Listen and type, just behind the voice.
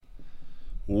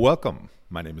Welcome.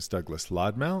 My name is Douglas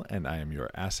Lodmell, and I am your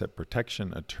asset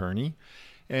protection attorney.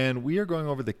 And we are going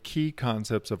over the key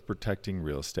concepts of protecting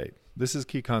real estate. This is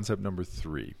key concept number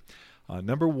 3.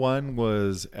 Number 1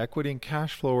 was equity and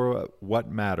cash flow are what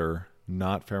matter,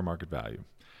 not fair market value.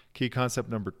 Key concept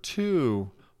number 2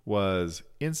 was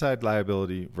inside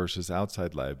liability versus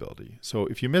outside liability. So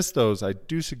if you missed those, I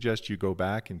do suggest you go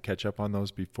back and catch up on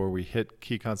those before we hit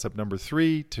key concept number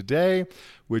 3 today,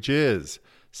 which is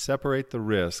separate the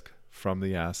risk from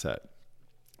the asset.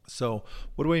 So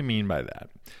what do I mean by that?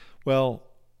 Well,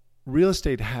 real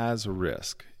estate has a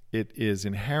risk. It is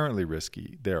inherently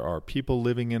risky. There are people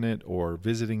living in it or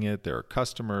visiting it. There are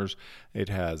customers. It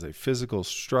has a physical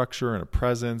structure and a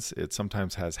presence. It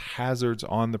sometimes has hazards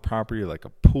on the property like a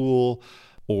pool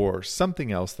or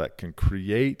something else that can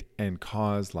create and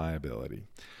cause liability.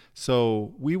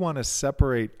 So we want to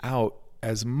separate out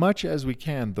as much as we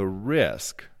can the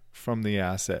risk from the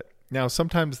asset. Now,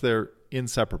 sometimes they're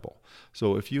inseparable.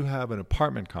 So if you have an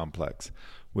apartment complex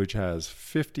which has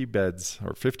 50 beds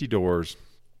or 50 doors,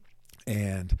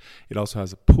 and it also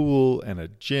has a pool and a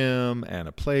gym and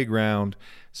a playground,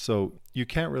 so you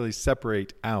can't really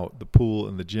separate out the pool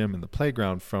and the gym and the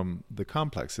playground from the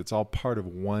complex. It's all part of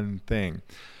one thing.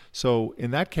 So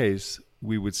in that case,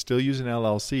 we would still use an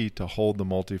LLC to hold the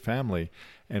multifamily,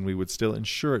 and we would still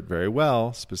insure it very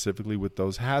well, specifically with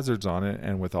those hazards on it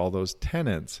and with all those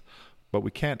tenants, but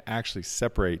we can't actually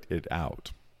separate it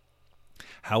out.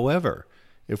 However,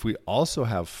 if we also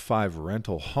have 5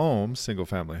 rental homes,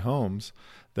 single-family homes,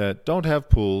 that don't have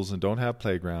pools and don't have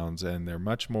playgrounds, and they're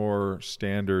much more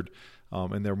standard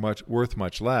and they're worth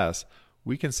much less,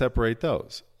 we can separate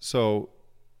those. So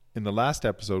in the last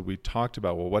episode, we talked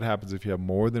about, well, what happens if you have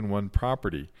more than one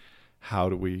property? How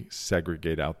do we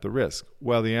segregate out the risk?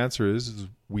 Well, the answer is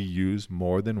we use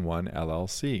more than one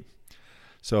LLC.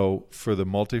 So for the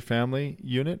multifamily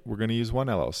unit, we're going to use one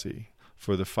LLC.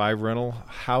 For the 5 rental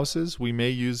houses, we may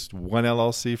use one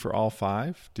LLC for all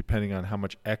 5, depending on how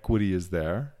much equity is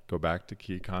there. Go back to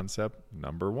key concept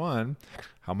number 1,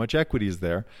 how much equity is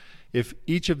there. If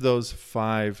each of those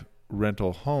 5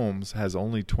 rental homes has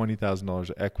only $20,000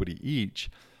 of equity each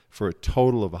for a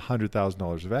total of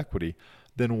 $100,000 of equity,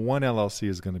 then one LLC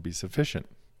is going to be sufficient.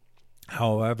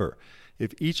 However,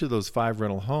 if each of those 5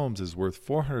 rental homes is worth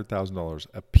 $400,000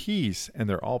 a piece and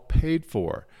they're all paid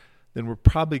for, then we're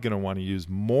probably going to want to use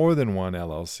more than one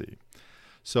LLC.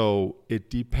 So it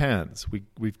depends.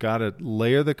 We've got to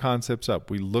layer the concepts up.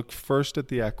 We look first at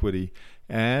the equity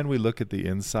and we look at the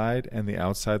inside and the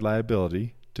outside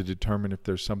liability to determine if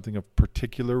there's something of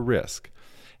particular risk.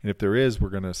 And if there is, we're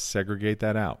going to segregate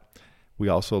that out. We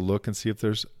also look and see if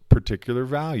there's particular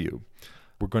value.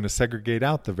 We're going to segregate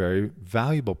out the very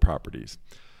valuable properties.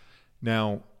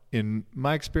 Now, in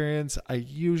my experience, I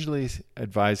usually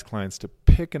advise clients to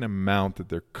pick an amount that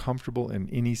they're comfortable in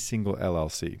any single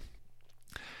LLC.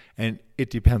 And it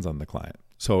depends on the client.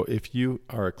 So if you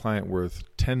are a client worth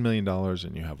 $10 million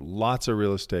and you have lots of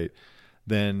real estate,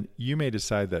 then you may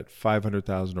decide that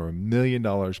 $500,000 or $1 million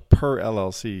per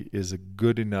LLC is a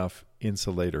good enough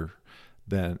insulator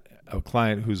than a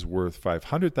client who's worth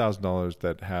 $500,000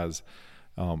 that has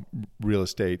real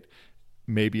estate.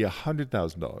 Maybe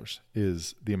 $100,000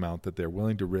 is the amount that they're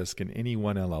willing to risk in any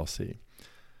one LLC.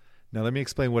 Now, let me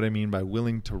explain what I mean by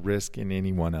willing to risk in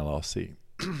any one LLC.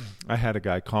 I had a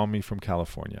guy call me from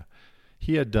California.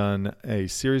 He had done a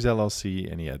series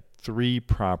LLC and he had 3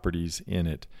 properties in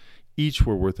it. Each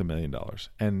were worth $1 million.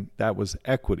 And that was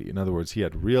equity. In other words, he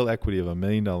had real equity of $1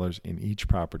 million in each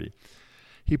property.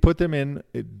 He put them in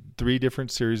 3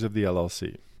 different series of the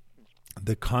LLC.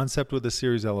 The concept with the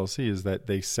series LLC is that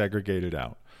they segregate it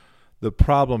out. The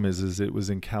problem is it was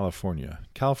in California.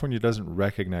 California doesn't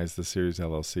recognize the series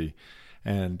LLC.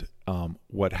 And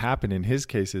what happened in his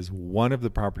case is one of the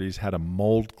properties had a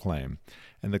mold claim,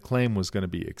 and the claim was going to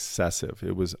be excessive.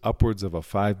 It was upwards of a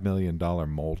 $5 million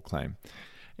mold claim.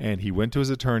 And he went to his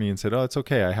attorney and said, oh, it's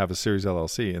okay, I have a series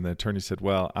LLC. And the attorney said,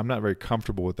 well, I'm not very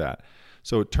comfortable with that.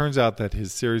 So it turns out that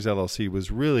his series LLC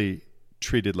was really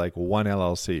treated like one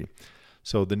LLC.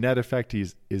 So the net effect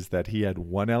is that he had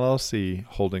one LLC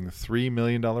holding $3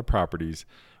 million properties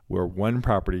where one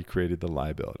property created the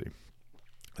liability.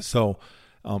 So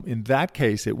in that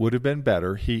case, it would have been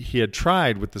better. He had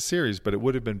tried with the series, but it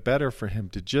would have been better for him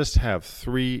to just have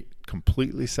 3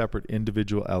 completely separate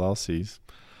individual LLCs,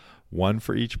 one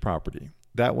for each property.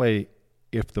 That way,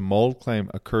 if the mold claim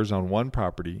occurs on one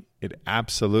property, it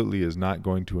absolutely is not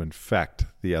going to infect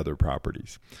the other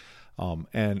properties.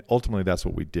 And ultimately, that's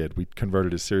what we did. We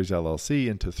converted his series LLC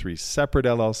into 3 separate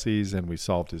LLCs, and we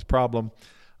solved his problem.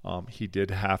 He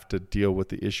did have to deal with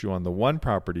the issue on the one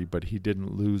property, but he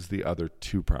didn't lose the other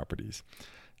two properties.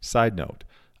 Side note,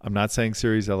 I'm not saying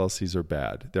series LLCs are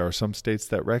bad. There are some states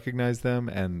that recognize them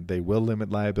and they will limit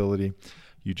liability.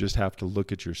 You just have to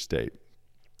look at your state.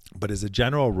 But as a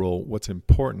general rule, what's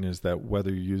important is that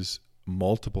whether you use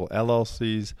multiple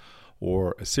LLCs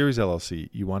or a series LLC,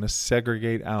 you want to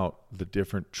segregate out the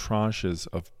different tranches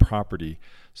of property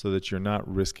so that you're not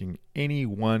risking any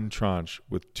one tranche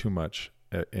with too much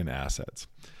in assets.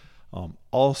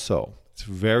 Also, it's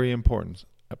very important,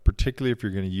 particularly if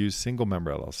you're going to use single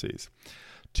member LLCs,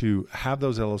 to have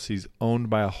those LLCs owned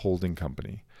by a holding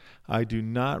company. I do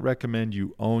not recommend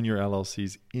you own your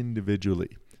LLCs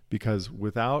individually because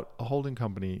without a holding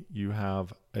company, you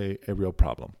have a real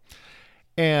problem.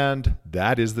 And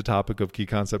that is the topic of key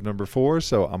concept number 4.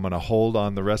 So I'm going to hold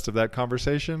on the rest of that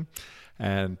conversation.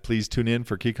 And please tune in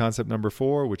for key concept number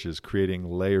 4, which is creating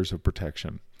layers of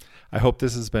protection. I hope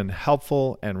this has been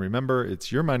helpful. And remember,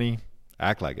 it's your money.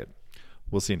 Act like it.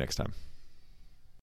 We'll see you next time.